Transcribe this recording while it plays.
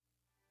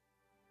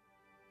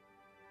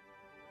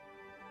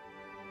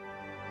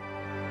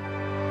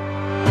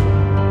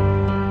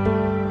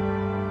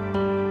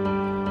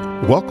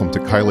Welcome to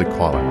Kiley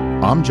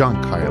Callout. I'm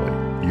John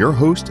Kiley, your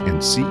host and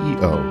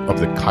CEO of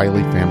the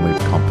Kiley family of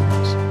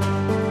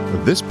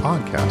companies. This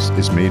podcast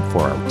is made for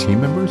our team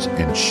members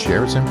and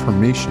shares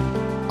information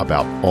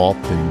about all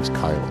things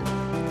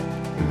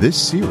Kiley. This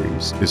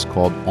series is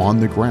called On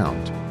the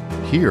Ground.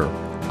 Here,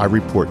 I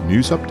report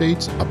news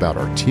updates about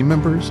our team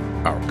members,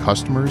 our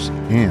customers,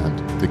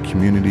 and the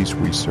communities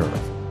we serve.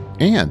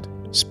 And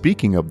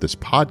speaking of this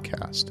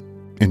podcast,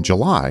 in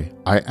July,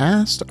 I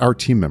asked our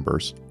team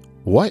members,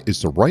 what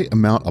is the right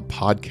amount of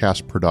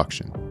podcast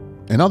production?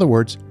 In other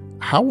words,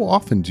 how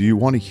often do you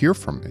want to hear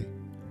from me?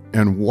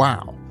 And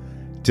wow,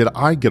 did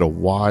I get a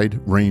wide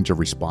range of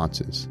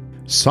responses.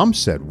 Some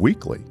said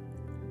weekly,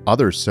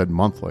 others said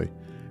monthly,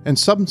 and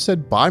some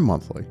said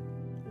bi-monthly.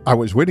 I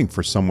was waiting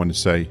for someone to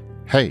say,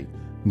 hey,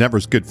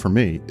 never's good for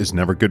me is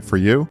never good for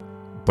you,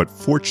 but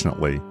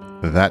fortunately,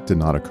 that did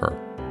not occur.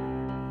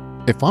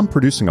 If I'm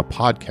producing a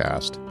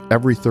podcast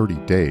every 30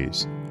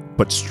 days,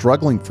 but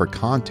struggling for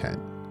content,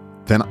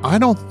 then I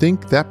don't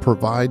think that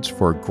provides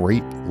for a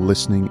great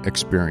listening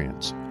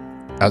experience,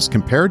 as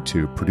compared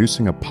to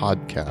producing a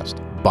podcast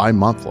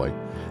bi-monthly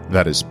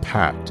that is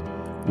packed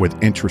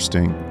with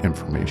interesting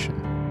information.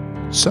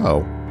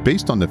 So,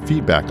 based on the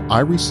feedback I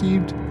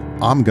received,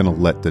 I'm going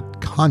to let the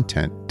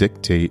content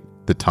dictate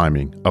the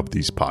timing of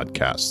these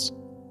podcasts.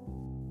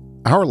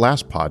 Our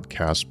last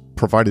podcast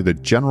provided a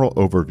general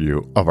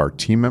overview of our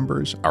team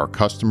members, our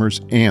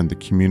customers, and the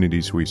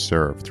communities we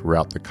serve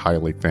throughout the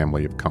Kiley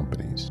family of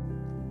companies.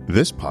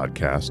 This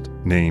podcast,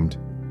 named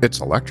It's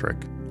Electric,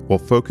 will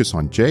focus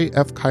on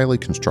J.F. Kiley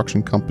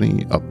Construction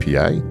Company of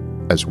PA,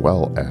 as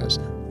well as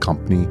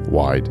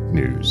company-wide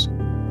news.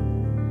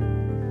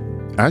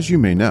 As you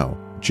may know,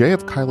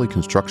 J.F. Kiley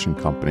Construction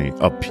Company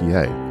of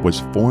PA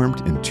was formed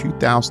in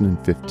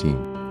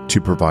 2015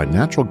 to provide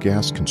natural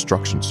gas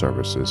construction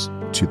services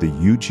to the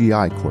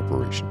UGI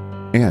Corporation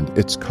and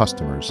its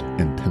customers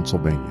in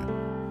Pennsylvania.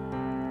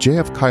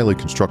 J.F. Kiley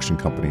Construction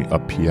Company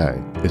of PA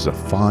is a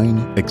fine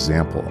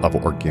example of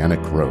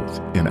organic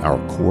growth in our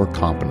core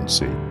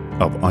competency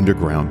of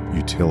underground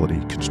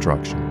utility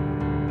construction.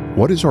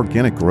 What is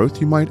organic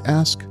growth, you might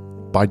ask?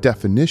 By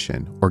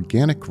definition,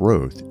 organic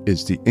growth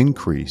is the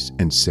increase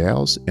in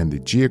sales and the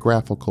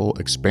geographical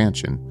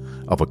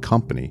expansion of a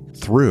company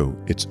through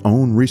its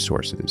own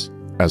resources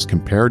as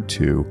compared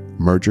to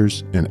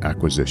mergers and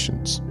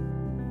acquisitions.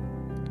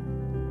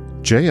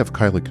 J.F.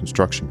 Kiley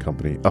Construction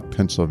Company of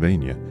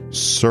Pennsylvania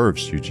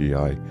serves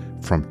UGI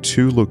from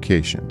two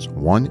locations,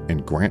 one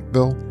in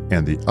Grantville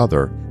and the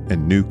other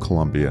in New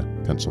Columbia,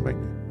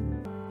 Pennsylvania.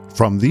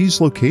 From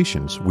these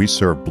locations, we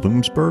serve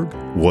Bloomsburg,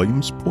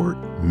 Williamsport,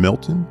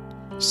 Milton,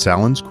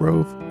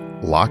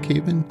 Salinsgrove, Lock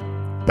Haven,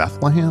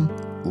 Bethlehem,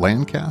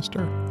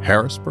 Lancaster,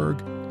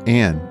 Harrisburg,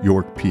 and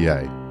York,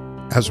 PA.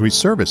 As we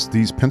service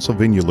these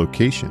Pennsylvania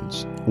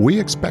locations, we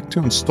expect to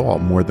install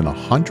more than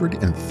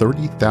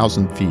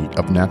 130,000 feet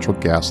of natural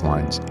gas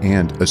lines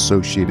and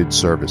associated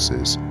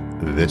services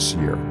this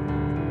year.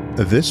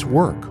 This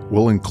work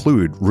will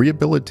include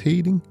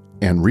rehabilitating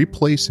and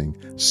replacing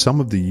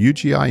some of the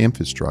UGI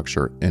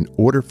infrastructure in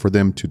order for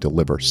them to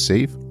deliver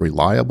safe,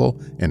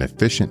 reliable, and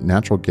efficient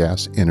natural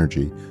gas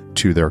energy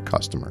to their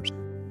customers.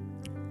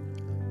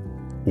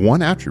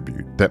 One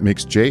attribute that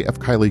makes J.F.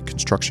 Kiley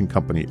Construction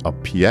Company of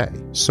PA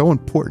so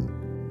important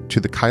to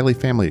the Kiley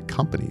family of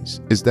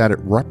companies is that it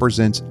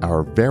represents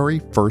our very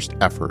first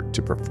effort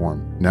to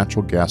perform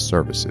natural gas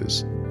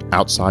services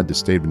outside the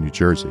state of New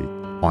Jersey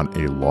on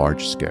a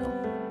large scale.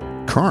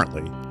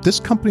 Currently, this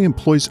company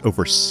employs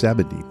over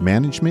 70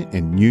 management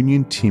and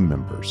union team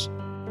members.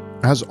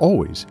 As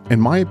always,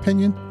 in my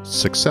opinion,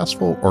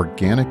 successful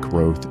organic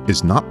growth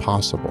is not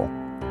possible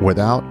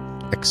without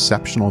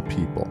exceptional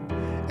people,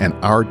 and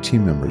our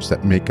team members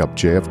that make up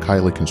J.F.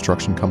 Kiley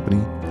Construction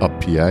Company of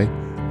PA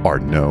are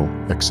no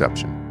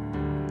exception.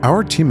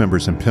 Our team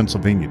members in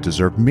Pennsylvania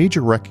deserve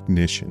major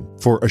recognition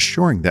for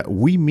assuring that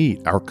we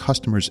meet our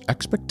customers'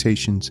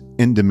 expectations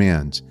and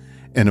demands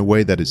in a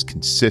way that is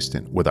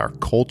consistent with our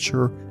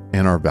culture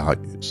and our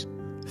values.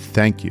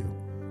 Thank you.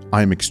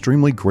 I am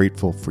extremely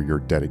grateful for your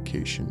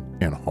dedication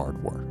and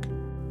hard work.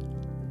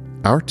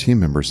 Our team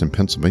members in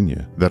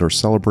Pennsylvania that are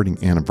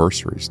celebrating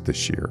anniversaries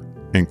this year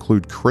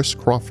include Chris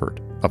Crawford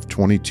of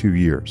 22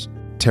 years,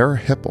 Tara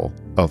Hipple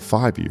of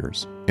 5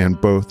 years, and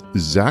both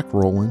Zach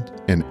Rowland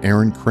and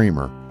Aaron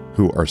Kramer,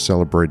 who are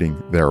celebrating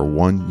their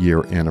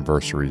 1-year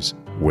anniversaries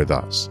with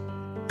us.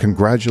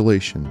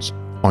 Congratulations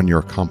on your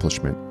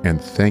accomplishment and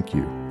thank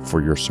you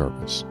for your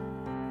service.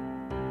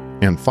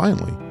 And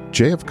finally,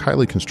 J.F.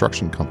 Kiley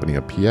Construction Company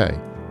of PA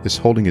is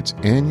holding its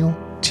annual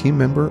Team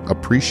Member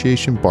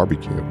Appreciation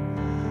Barbecue,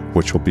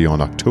 which will be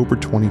on October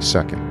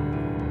 22nd.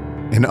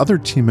 In other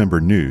team member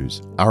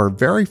news, our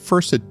very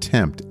first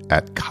attempt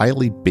at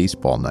Kiley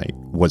Baseball Night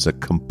was a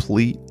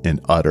complete and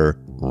utter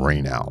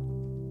rainout.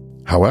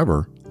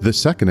 However, the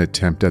second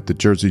attempt at the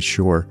Jersey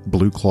Shore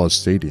Blue Claws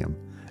Stadium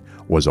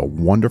was a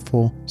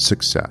wonderful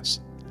success.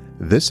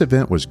 This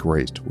event was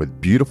graced with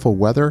beautiful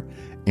weather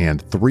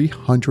and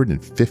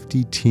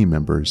 350 team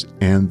members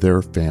and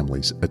their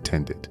families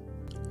attended.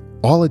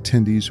 All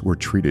attendees were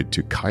treated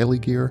to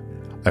Kylie gear,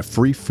 a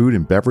free food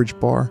and beverage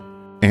bar,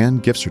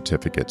 and gift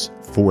certificates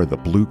for the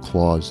Blue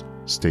Claws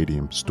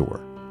Stadium store.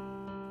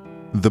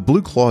 The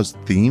Blue Claws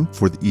theme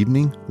for the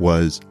evening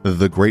was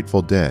The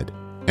Grateful Dead,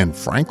 and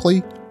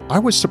frankly, I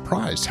was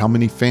surprised how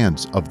many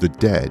fans of the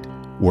Dead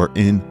were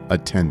in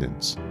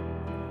attendance.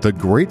 The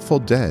Grateful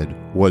Dead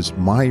was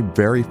my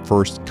very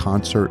first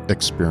concert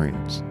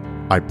experience.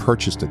 I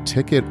purchased a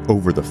ticket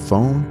over the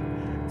phone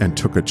and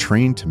took a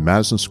train to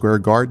Madison Square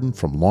Garden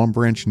from Long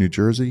Branch, New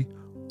Jersey,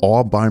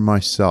 all by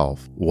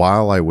myself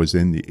while I was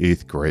in the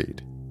 8th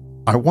grade.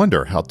 I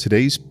wonder how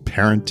today's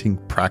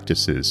parenting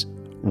practices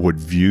would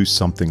view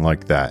something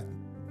like that.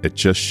 It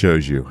just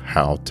shows you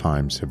how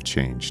times have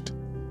changed.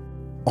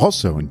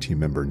 Also in team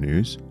member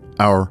news,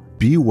 our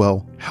Be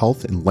Well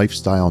Health and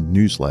Lifestyle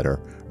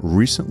newsletter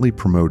recently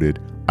promoted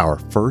our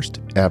first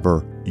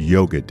ever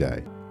yoga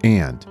day,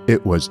 and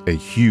it was a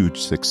huge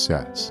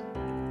success.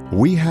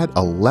 We had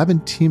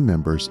 11 team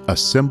members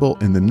assemble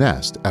in the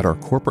nest at our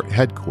corporate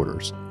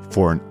headquarters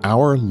for an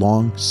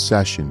hour-long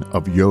session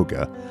of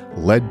yoga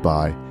led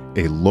by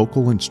a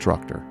local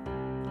instructor.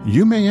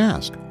 You may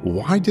ask,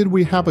 why did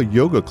we have a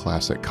yoga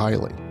class at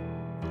Kylie?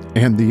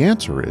 And the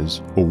answer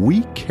is,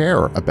 we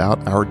care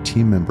about our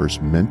team members'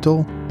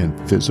 mental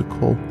and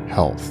physical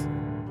health.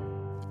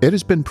 It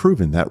has been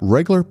proven that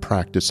regular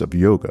practice of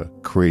yoga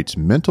creates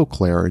mental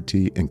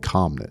clarity and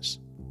calmness.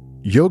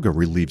 Yoga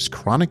relieves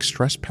chronic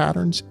stress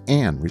patterns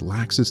and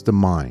relaxes the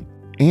mind,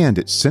 and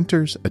it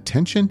centers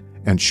attention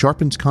and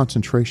sharpens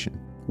concentration.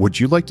 Would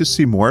you like to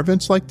see more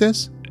events like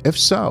this? If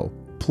so,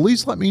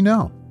 please let me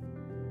know.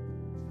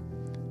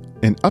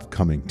 In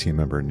upcoming team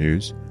member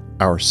news,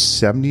 our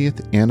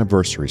 70th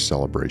anniversary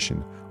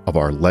celebration of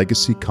our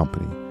legacy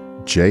company,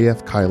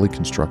 JF Kylie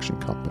Construction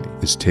Company,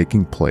 is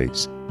taking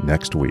place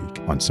next week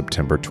on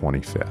September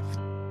 25th.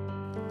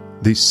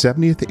 The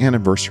 70th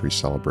anniversary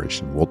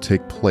celebration will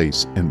take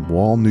place in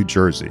Wall, New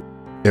Jersey.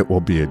 It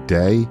will be a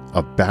day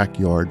of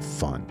backyard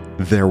fun.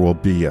 There will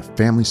be a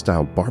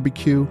family-style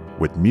barbecue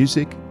with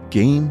music,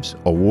 games,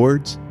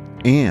 awards,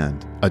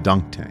 and a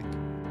dunk tank.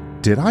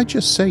 Did I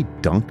just say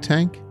dunk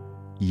tank?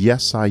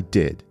 Yes, I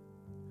did.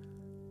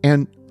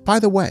 And by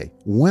the way,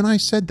 when I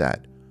said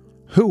that,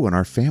 who in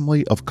our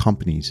family of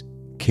companies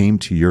came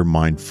to your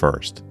mind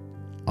first?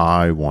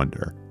 I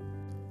wonder.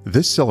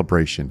 This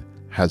celebration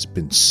has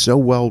been so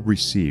well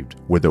received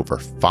with over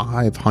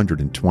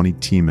 520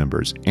 team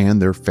members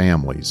and their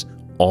families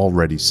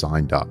already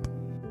signed up.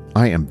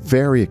 I am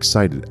very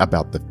excited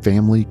about the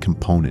family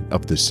component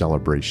of this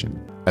celebration,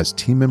 as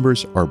team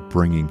members are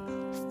bringing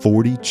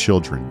 40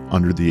 children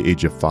under the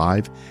age of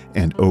 5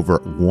 and over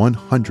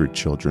 100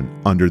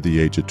 children under the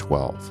age of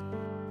 12.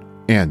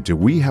 And do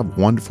we have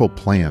wonderful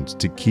plans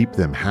to keep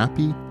them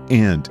happy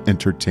and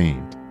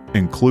entertained,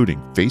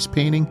 including face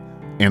painting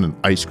and an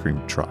ice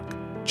cream truck,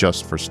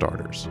 just for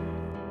starters.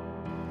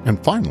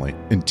 And finally,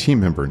 in team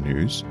member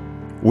news,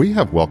 we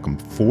have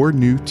welcomed 4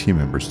 new team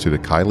members to the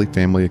Kylie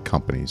family of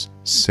companies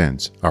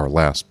since our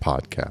last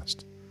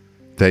podcast.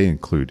 They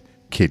include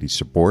Katie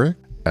Saborik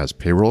as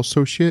payroll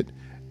associate,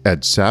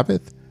 Ed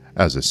Savith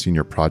as a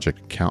senior project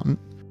accountant,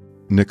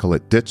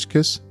 Nicolette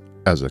Ditchkis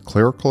as a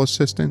clerical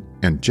assistant,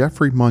 and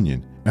Jeffrey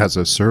Munyon as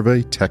a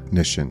survey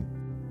technician.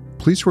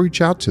 Please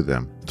reach out to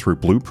them through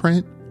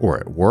Blueprint or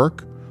at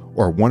work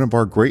or one of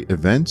our great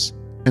events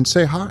and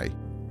say hi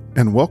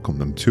and welcome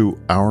them to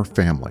our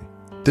family.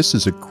 This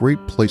is a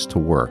great place to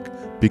work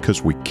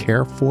because we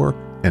care for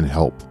and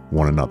help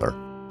one another.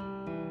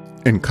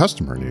 In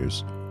customer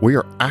news, we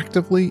are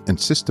actively and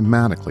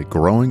systematically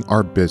growing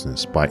our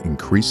business by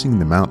increasing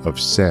the amount of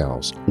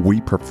sales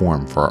we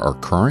perform for our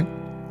current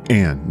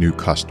and new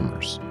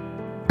customers.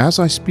 As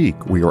I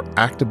speak, we are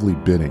actively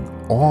bidding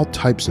all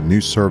types of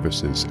new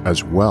services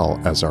as well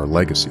as our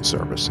legacy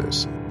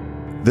services.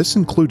 This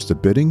includes the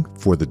bidding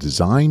for the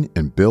design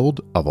and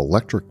build of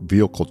electric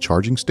vehicle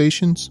charging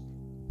stations,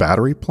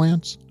 battery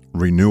plants,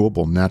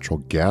 renewable natural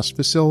gas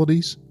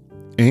facilities,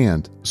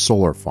 and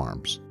solar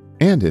farms.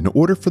 And in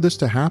order for this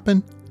to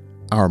happen,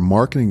 our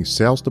marketing and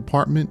sales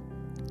department,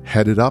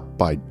 headed up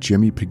by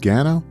Jimmy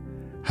Pagano,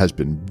 has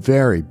been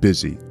very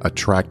busy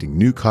attracting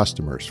new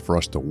customers for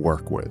us to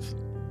work with.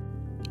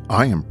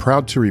 I am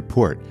proud to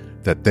report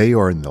that they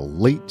are in the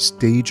late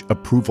stage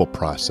approval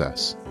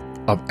process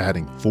of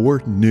adding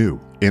 4 new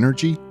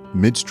energy,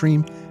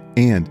 midstream,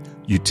 and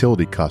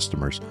utility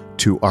customers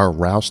to our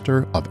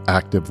roster of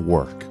active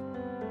work.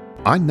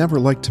 I never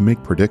like to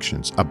make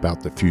predictions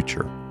about the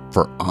future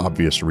for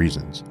obvious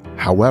reasons.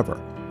 However,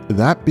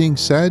 that being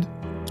said,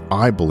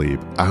 I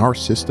believe our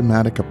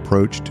systematic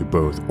approach to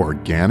both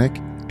organic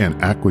and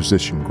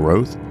acquisition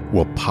growth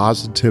will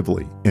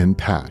positively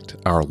impact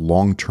our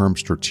long-term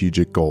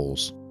strategic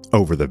goals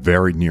over the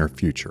very near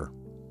future.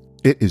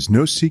 It is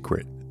no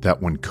secret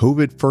that when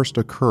COVID first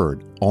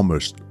occurred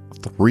almost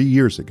 3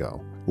 years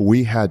ago,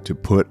 we had to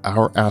put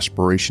our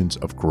aspirations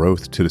of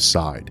growth to the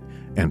side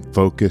and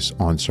focus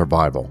on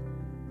survival.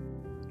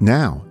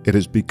 Now, it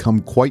has become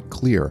quite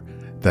clear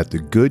that the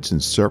goods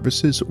and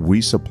services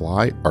we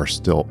supply are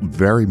still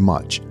very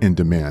much in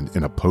demand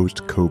in a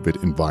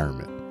post-COVID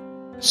environment.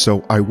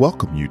 So I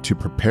welcome you to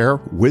prepare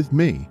with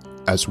me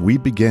as we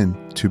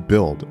begin to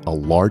build a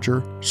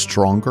larger,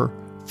 stronger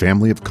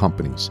family of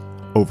companies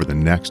over the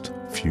next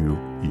few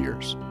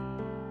years.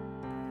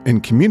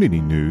 In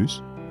community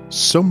news,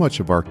 so much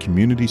of our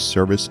community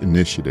service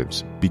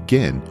initiatives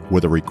begin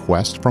with a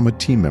request from a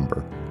team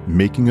member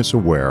making us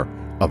aware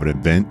of an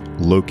event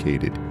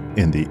located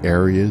in the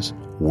areas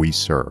we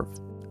serve.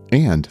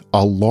 And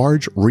a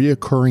large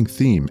reoccurring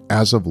theme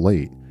as of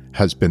late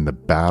has been the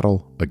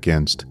battle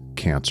against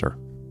cancer.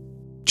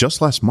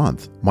 Just last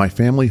month, my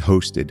family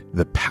hosted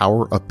the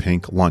Power of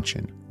Pink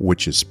Luncheon,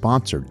 which is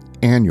sponsored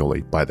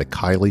annually by the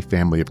Kiley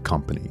family of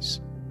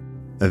companies.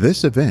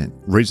 This event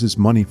raises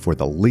money for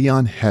the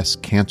Leon Hess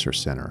Cancer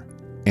Center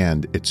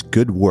and its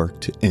good work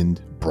to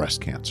end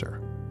breast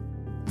cancer.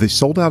 The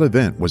sold-out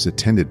event was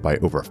attended by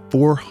over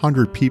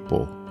 400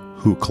 people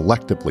who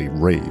collectively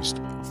raised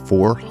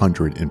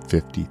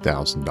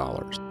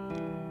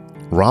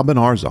 $450,000. Robin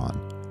Arzon,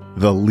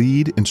 the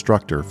lead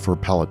instructor for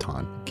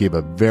Peloton, gave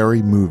a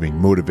very moving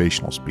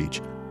motivational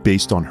speech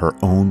based on her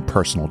own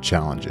personal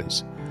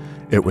challenges.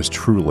 It was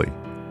truly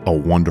a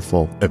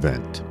wonderful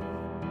event.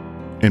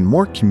 In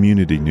more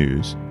community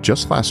news,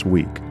 just last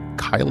week,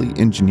 Kiley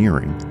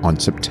Engineering on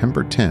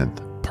September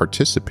 10th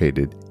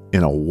participated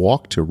in a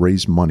walk to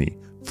raise money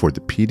for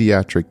the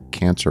Pediatric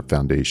Cancer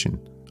Foundation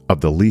of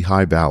the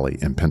Lehigh Valley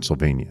in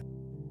Pennsylvania.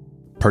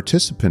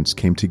 Participants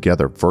came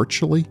together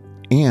virtually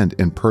and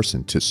in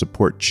person to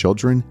support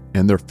children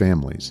and their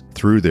families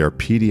through their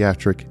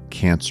pediatric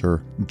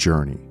cancer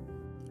journey.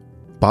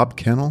 Bob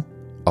Kennel,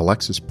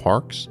 Alexis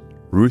Parks,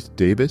 Ruth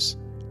Davis,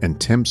 and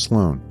Tim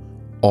Sloan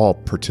all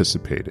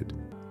participated.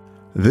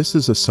 This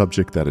is a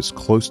subject that is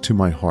close to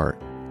my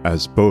heart,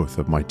 as both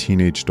of my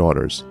teenage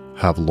daughters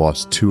have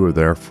lost two of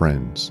their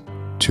friends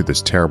to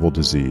this terrible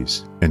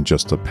disease in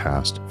just the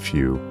past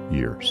few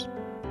years.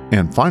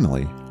 And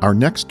finally, our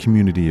next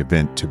community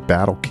event to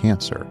battle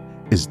cancer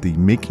is the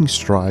Making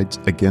Strides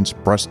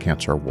Against Breast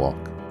Cancer Walk,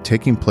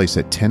 taking place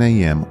at 10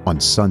 a.m. on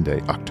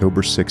Sunday,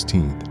 October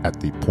 16th at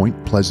the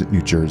Point Pleasant,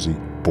 New Jersey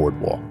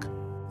Boardwalk.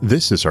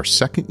 This is our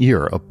second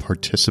year of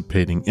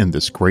participating in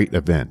this great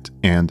event,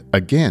 and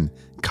again,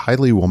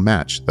 Kiley will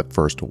match the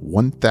first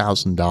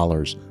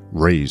 $1,000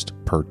 raised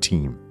per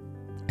team.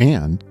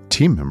 And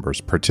team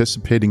members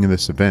participating in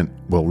this event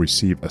will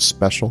receive a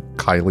special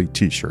Kiley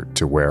t-shirt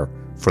to wear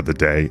for the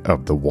day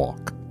of the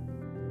walk.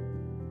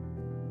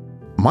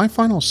 My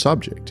final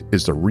subject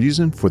is the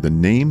reason for the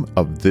name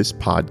of this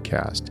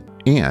podcast,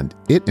 and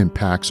it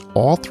impacts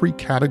all three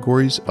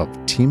categories of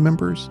team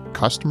members,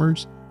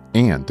 customers,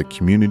 and the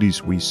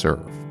communities we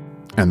serve.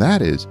 And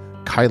that is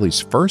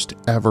Kiley's first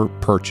ever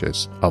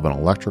purchase of an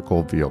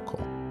electrical vehicle.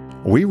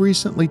 We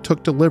recently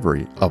took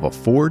delivery of a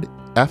Ford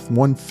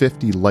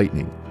F-150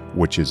 Lightning,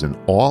 which is an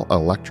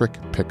all-electric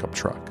pickup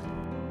truck.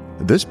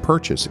 This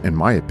purchase, in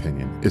my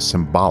opinion, is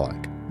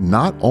symbolic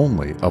not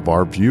only of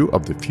our view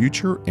of the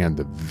future and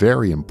the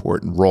very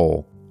important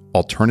role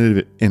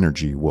alternative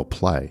energy will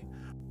play,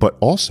 but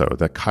also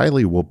that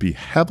Kiley will be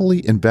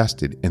heavily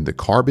invested in the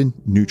carbon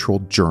neutral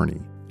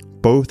journey,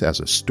 both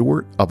as a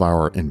steward of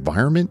our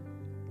environment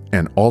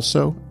and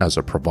also as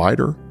a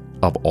provider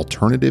of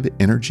alternative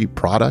energy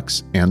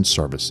products and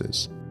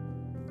services.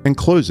 In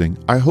closing,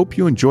 I hope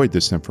you enjoyed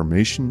this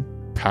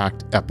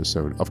information-packed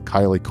episode of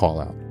Kiley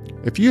Callout.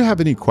 If you have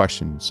any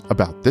questions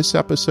about this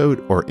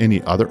episode or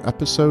any other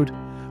episode,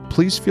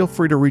 please feel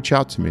free to reach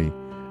out to me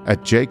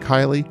at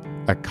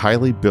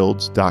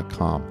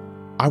jkiley@kileybuilds.com.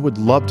 I would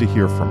love to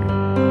hear from you.